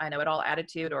around with that I know it all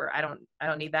attitude, or I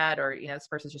don't need that, or, this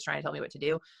person's just trying to tell me what to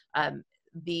do.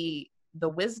 The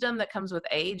wisdom that comes with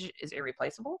age is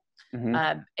irreplaceable.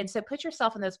 Mhm. And so put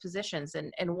yourself in those positions.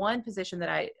 And one position that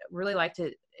I really like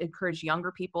to encourage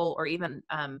younger people, or even,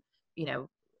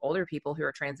 older people who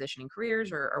are transitioning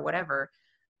careers or whatever,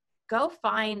 go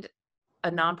find a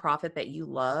nonprofit that you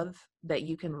love, that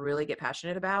you can really get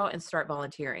passionate about, and start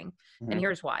volunteering. And Mhm.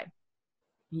 here's why.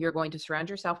 You're going to surround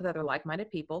yourself with other like-minded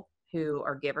people who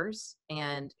are givers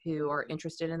and who are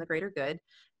interested in the greater good.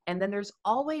 And then there's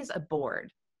always a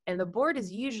board. And the board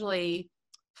is usually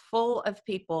full of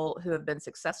people who have been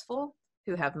successful,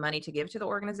 who have money to give to the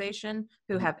organization,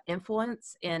 who have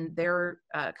influence in their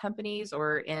companies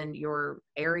or in your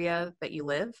area that you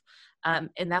live. And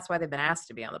that's why they've been asked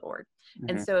to be on the board.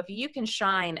 And Mhm. so if you can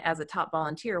shine as a top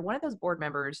volunteer, one of those board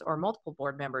members or multiple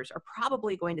board members are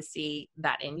probably going to see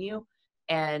that in you.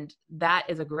 And that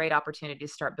is a great opportunity to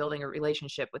start building a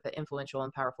relationship with an influential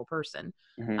and powerful person.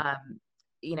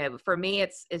 Mhm. For me,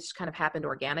 it's kind of happened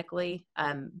organically,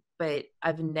 but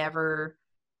I've never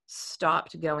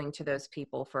stopped going to those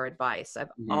people for advice.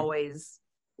 I've Mhm. always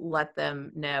let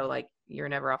them know, like, you're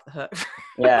never off the hook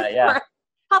Yeah. Yeah. for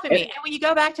helping me. And when you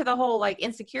go back to the whole like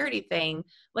insecurity thing,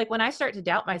 like when I start to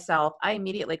doubt myself, I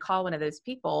immediately call one of those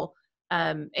people.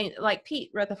 And like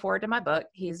Pete wrote the foreword to my book.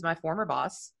 He's my former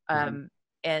boss.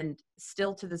 And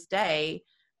still to this day,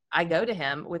 I go to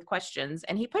him with questions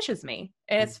and he pushes me.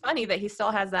 And it's funny that he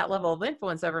still has that level of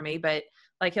influence over me, but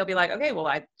like, he'll be like, okay, well,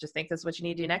 I just think this is what you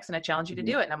need to do next. And I challenge you to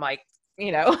do it. And I'm like,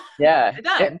 Yeah.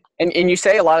 done. And you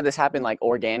say a lot of this happened like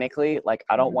organically. Like,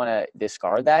 I don't Mhm. want to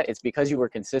discard that. It's because you were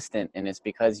consistent, and it's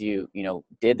because you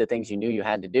did the things you knew you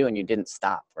had to do, and you didn't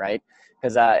stop, right?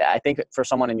 Because I think for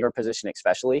someone in your position,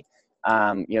 especially,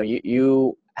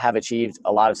 you have achieved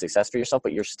a lot of success for yourself,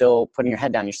 but you're still putting your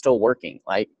head down. You're still working.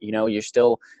 Like, you're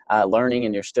still learning,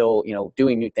 and you're still,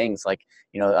 doing new things. Like,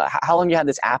 how long you had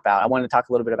this app out? I wanted to talk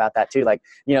a little bit about that too. Like,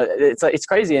 it's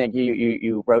crazy. Like,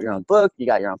 you wrote your own book, you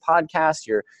got your own podcast,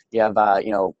 you have,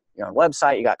 your own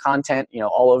website, you got content,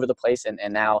 all over the place.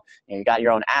 And now, you got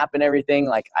your own app and everything.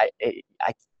 Like,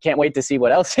 I can't wait to see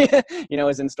what else,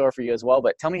 is in store for you as well.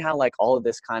 But tell me how, like, all of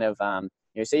this kind of,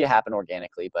 say it happened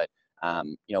organically, but,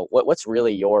 what's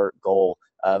really your goal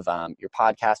of your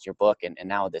podcast, your book, and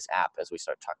now this app, as we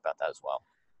start to talk about that as well?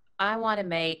 I want to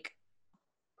make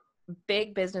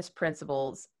big business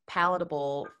principles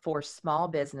palatable for small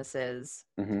businesses,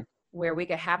 Mm-hmm. where we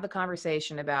could have the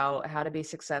conversation about how to be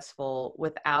successful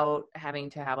without having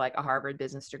to have like a Harvard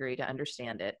business degree to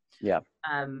understand it. Yeah.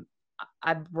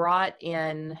 I brought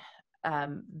in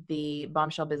the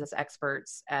Bombshell Business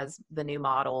Experts as the new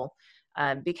model,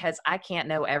 because I can't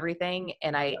know everything.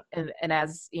 And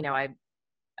as you know,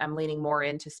 I'm leaning more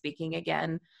into speaking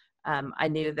again. I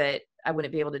knew that I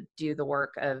wouldn't be able to do the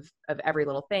work of every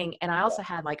little thing. And I also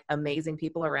had like amazing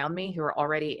people around me who are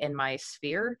already in my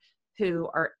sphere, who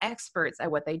are experts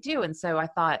at what they do. And so I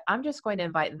thought, I'm just going to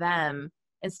invite them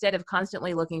instead of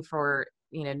constantly looking for,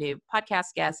 new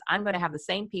podcast guests. I'm going to have the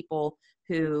same people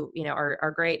who,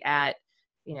 are great at,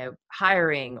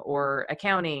 hiring or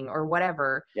accounting or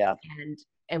whatever. Yeah.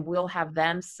 And we'll have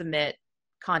them submit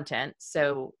content.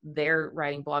 So they're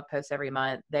writing blog posts every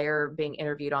month. They're being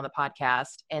interviewed on the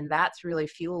podcast. And that's really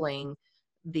fueling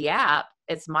the app.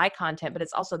 It's my content, but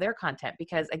it's also their content,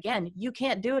 because again, you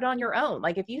can't do it on your own.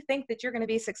 Like, if you think that you're going to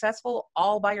be successful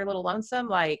all by your little lonesome,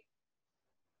 like,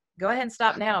 go ahead and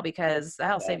stop now, because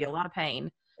that'll save you a lot of pain.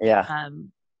 Yeah.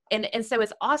 And so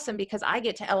it's awesome because I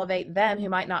get to elevate them who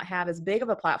might not have as big of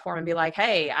a platform and be like,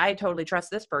 hey, I totally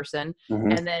trust this person.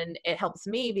 Mm-hmm. And then it helps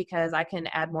me because I can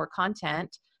add more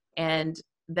content. And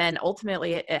then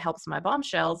ultimately it helps my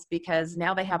bombshells, because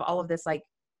now they have all of this like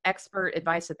expert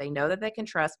advice that they know that they can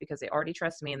trust, because they already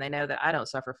trust me and they know that I don't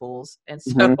suffer fools. And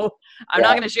so Mm-hmm. I'm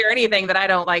not going to share anything that I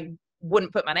don't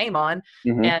wouldn't put my name on.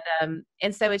 Mm-hmm.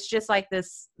 And so it's just like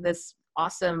this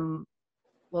awesome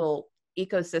little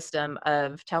ecosystem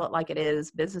of tell it like it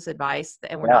is business advice,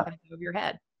 and we're not going to go over your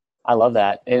head. I love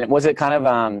that. And was it kind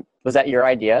of, was that your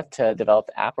idea to develop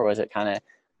the app, or was it kind of?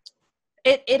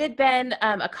 It had been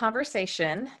a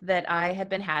conversation that I had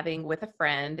been having with a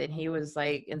friend, and he was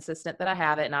like insistent that I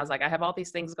have it. And I was like, I have all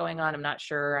these things going on. I'm not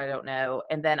sure. I don't know.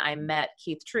 And then I met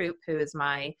Keith Troop, who is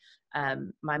my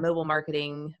mobile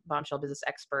marketing bombshell business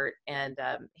expert. And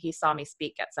he saw me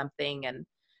speak at something. And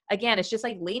again, it's just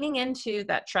like leaning into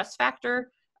that trust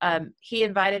factor. He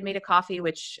invited me to coffee,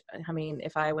 which, I mean,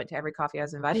 if I went to every coffee I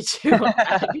was invited to,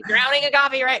 I'd be drowning in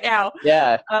coffee right now.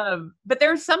 Yeah. But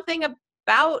there's something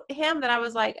about him that I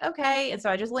was like, okay. And so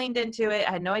I just leaned into it.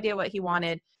 I had no idea what he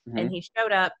wanted. Mm-hmm. And he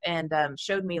showed up and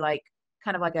showed me like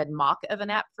kind of like a mock of an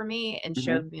app for me, and Mm-hmm.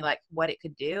 showed me like what it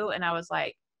could do. And I was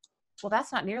like, well,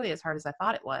 that's not nearly as hard as I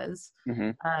thought it was.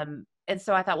 Mm-hmm. And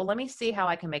so I thought, well, let me see how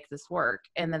I can make this work.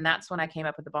 And then that's when I came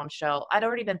up with the bombshell. I'd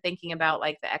already been thinking about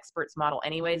like the experts model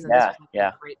anyways. And this was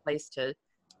a great place to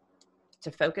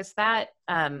focus that.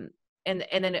 And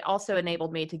then it also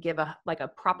enabled me to give a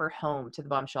proper home to the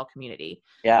bombshell community.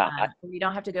 Yeah. You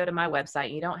don't have to go to my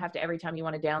website. You don't have to, every time you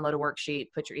want to download a worksheet,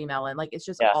 put your email in. Like, it's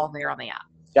just all there on the app.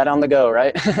 Got on the go,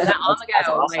 right? On the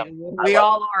go. Awesome. Like, we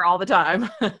all are all the time.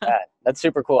 That's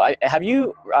super cool. Have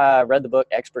you read the book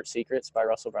Expert Secrets by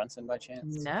Russell Brunson by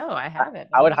chance? No, I haven't.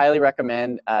 I would highly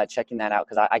recommend checking that out,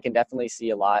 because I can definitely see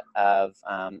a lot of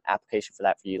application for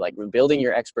that for you. Like, building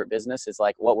your expert business is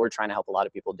like what we're trying to help a lot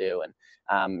of people do. And,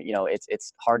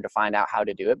 it's hard to find out how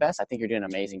to do it best. I think you're doing an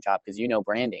amazing job, because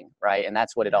branding, right? And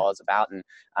that's what it all is about.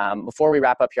 And before we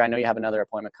wrap up here, I know you have another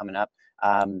appointment coming up.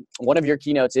 One of your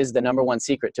keynotes is the number one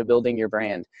secret to building your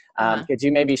brand. Could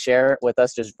you maybe share with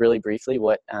us just really briefly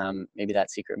what maybe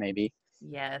that secret may be?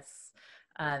 Yes.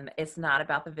 It's not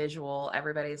about the visual.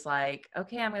 Everybody's like,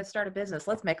 okay, I'm going to start a business.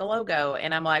 Let's make a logo.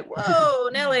 And I'm like, whoa,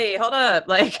 Nelly, hold up.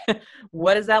 Like,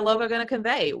 what is that logo going to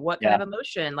convey? What kind of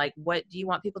emotion? Like, what do you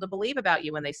want people to believe about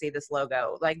you when they see this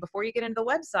logo? Like, before you get into the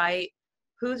website,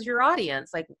 who's your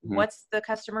audience? Like, what's the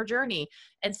customer journey?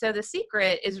 And so the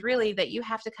secret is really that you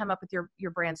have to come up with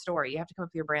your brand story. You have to come up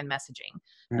with your brand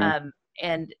messaging.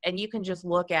 And you can just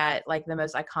look at like the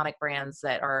most iconic brands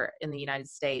that are in the United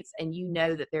States, and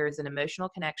that there is an emotional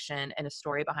connection and a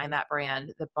story behind that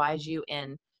brand that buys you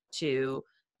into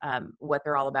what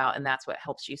they're all about. And that's what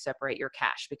helps you separate your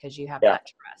cash, because you have Yeah. that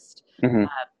trust. Mm-hmm.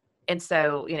 And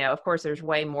so, of course, there's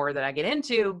way more that I get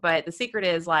into, but the secret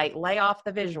is like lay off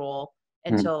the visual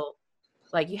until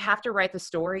like you have to write the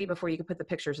story before you can put the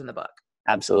pictures in the book.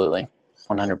 Absolutely.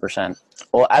 100%.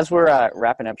 Well, as we're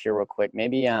wrapping up here real quick,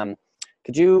 maybe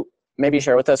could you maybe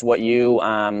share with us what you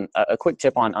a quick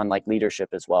tip on like leadership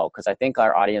as well? Because I think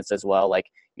our audience as well, like,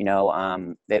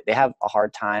 they have a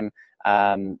hard time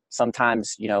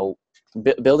sometimes,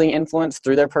 building influence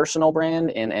through their personal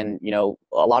brand, and a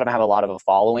lot of them have a lot of a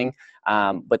following,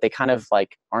 but they kind of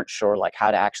like aren't sure like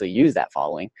how to actually use that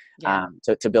following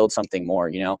to build something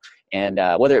more, and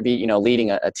whether it be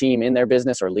leading a team in their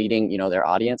business or leading their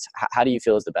audience. How do you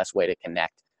feel is the best way to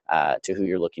connect to who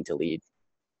you're looking to lead?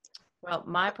 Well,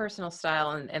 my personal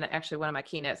style, and actually one of my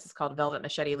keynotes is called Velvet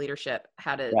Machete Leadership,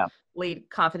 how to lead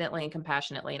confidently and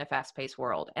compassionately in a fast-paced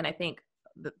world. And I think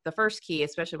the first key,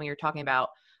 especially when you're talking about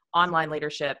online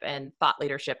leadership and thought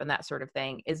leadership and that sort of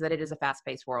thing, is that it is a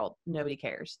fast-paced world. Nobody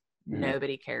cares.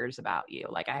 Nobody cares about you.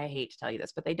 Like, I hate to tell you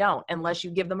this, but they don't, unless you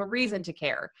give them a reason to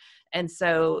care. And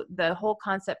so the whole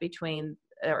concept in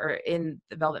the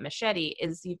Velvet Machete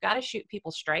is you've got to shoot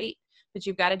people straight, but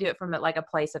you've got to do it from like a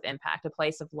place of impact, a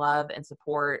place of love and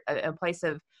support, a place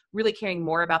of really caring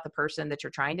more about the person that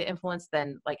you're trying to influence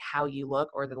than like how you look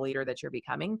or the leader that you're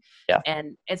becoming. Yeah.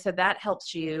 And so that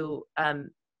helps you,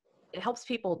 it helps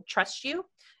people trust you.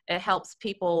 It helps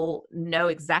people know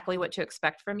exactly what to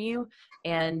expect from you.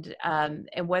 And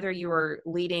whether you're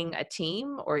leading a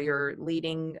team or you're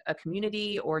leading a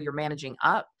community or you're managing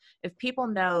up, if people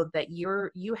know that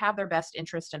you have their best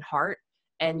interest in heart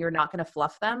and you're not going to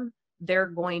fluff them, they're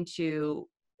going to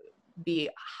be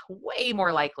way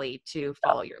more likely to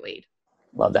follow your lead.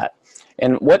 Love that.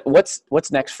 And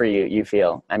what's next for you? You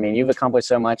feel? I mean, you've accomplished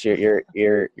so much. You're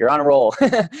on a roll.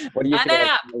 What do you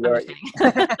feel?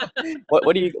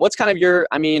 What's kind of your?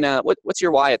 I mean, what's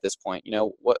your why at this point?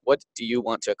 What do you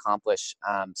want to accomplish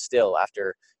still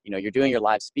after you're doing your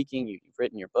live speaking? You've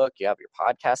written your book. You have your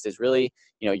podcast. Is really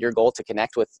your goal to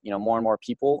connect with more and more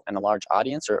people and a large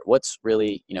audience, or what's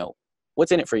really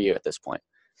what's in it for you at this point?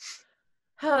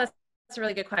 Oh, that's a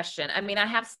really good question. I mean, I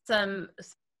have some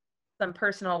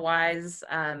personal whys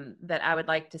that I would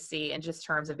like to see in just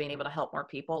terms of being able to help more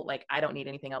people. Like, I don't need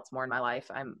anything else more in my life.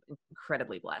 I'm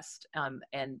incredibly blessed.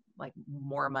 And like,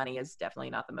 more money is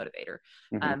definitely not the motivator,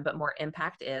 but more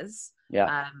impact is.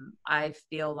 Yeah. I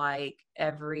feel like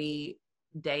every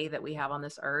day that we have on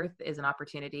this earth is an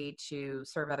opportunity to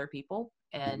serve other people.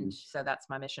 And so that's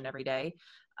my mission every day.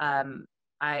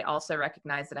 I also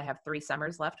recognize that I have 3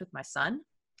 summers left with my son.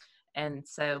 And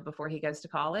so before he goes to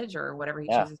college or whatever he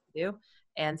chooses to do.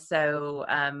 And so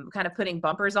kind of putting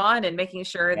bumpers on and making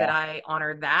sure that I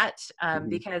honor that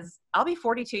because I'll be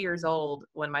 42 years old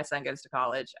when my son goes to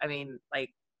college. I mean,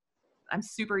 like, I'm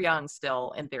super young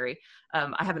still in theory.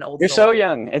 I have an old You're soul. so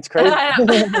young. It's crazy.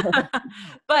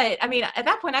 But I mean, at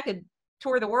that point I could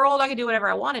tour the world. I could do whatever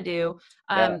I want to do.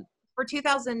 For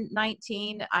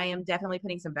 2019, I am definitely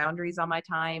putting some boundaries on my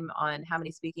time on how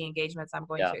many speaking engagements I'm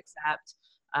going to accept.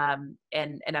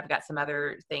 And I've got some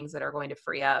other things that are going to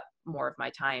free up more of my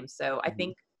time. So I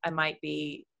think I might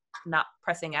be not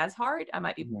pressing as hard. I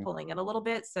might be pulling in a little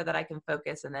bit so that I can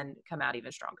focus and then come out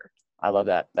even stronger. I love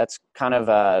that. That's kind of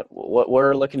what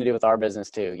we're looking to do with our business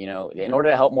too. In order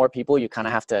to help more people, you kind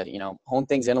of have to, hone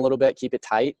things in a little bit, keep it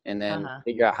tight, and then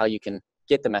figure out how you can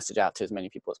get the message out to as many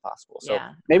people as possible. So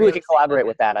maybe we could collaborate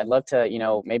with that. I'd love to,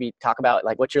 maybe talk about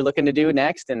like what you're looking to do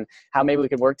next and how maybe we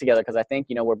could work together. Cause I think,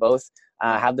 we're both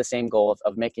have the same goal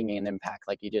of making an impact,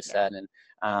 like you just said,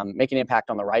 and making an impact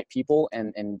on the right people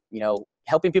and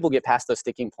helping people get past those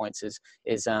sticking points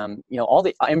is all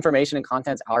the information and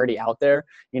content's already out there.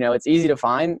 It's easy to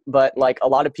find, but like a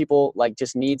lot of people like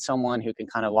just need someone who can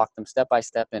kind of walk them step by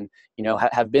step and,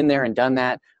 have been there and done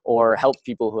that, or help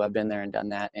people who have been there and done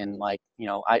that. And like,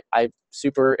 I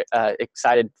super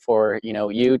excited for,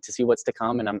 you to see what's to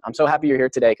come. And I'm so happy you're here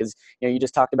today. Cause you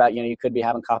just talked about, you could be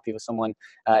having coffee with someone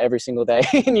every single day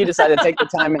and you decided to take the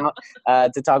time out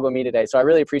to talk with me today. So I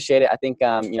really appreciate it. I think,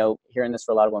 hearing this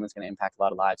for a lot of women is going to impact a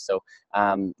lot of lives. So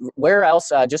where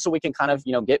else, just so we can kind of,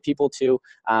 get people to,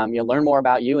 learn more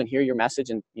about you and hear your message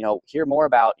and, hear more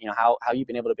about, how you've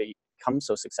been able to become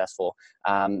so successful.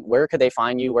 Where could they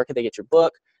find you? Where could they get your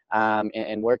book?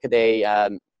 And where could they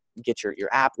get your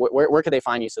app? Where could they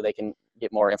find you so they can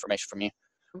get more information from you?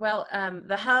 Well,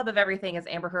 the hub of everything is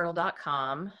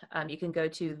amberhurdle.com. You can go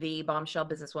to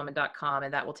thebombshellbusinesswoman.com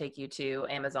and that will take you to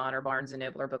Amazon or Barnes &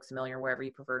 Noble or Books A Million or wherever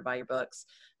you prefer to buy your books.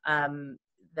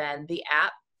 Then the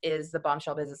app is the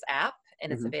Bombshell Business app,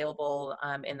 and it's Mhm. available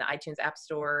in the iTunes App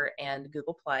Store and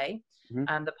Google Play.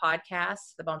 Mhm. The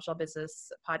podcast, the Bombshell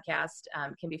Business Podcast,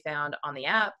 can be found on the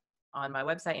app, on my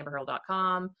website,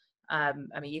 amberhurdle.com. I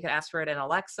mean, you can ask for it in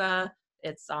Alexa.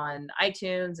 It's on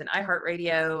iTunes and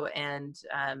iHeartRadio and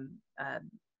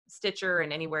Stitcher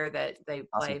and anywhere that they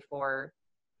play Awesome. for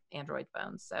Android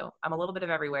phones. So I'm a little bit of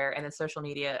everywhere, and then social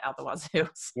media out the wazoo.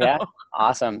 So. Yeah,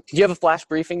 awesome. Do you have a flash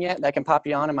briefing yet that can pop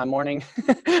you on in my morning,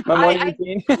 my morning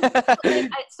routine?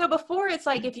 So before, it's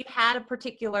like if you had a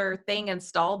particular thing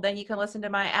installed, then you can listen to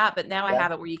my app. But now I Yeah.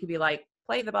 have it where you could be like,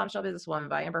 play The Bombshell Businesswoman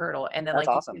by Amber Hurdle, and then That's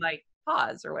like you awesome. can like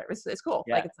pause or whatever. It's cool.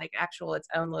 Yeah. Like it's like actual its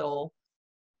own little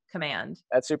command.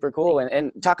 That's super cool.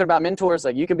 And talking about mentors,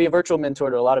 like you can be a virtual mentor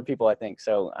to a lot of people, I think.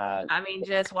 So, I mean,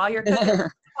 just while you're cooking,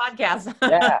 podcast.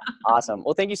 yeah, awesome.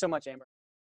 Well, thank you so much, Amber.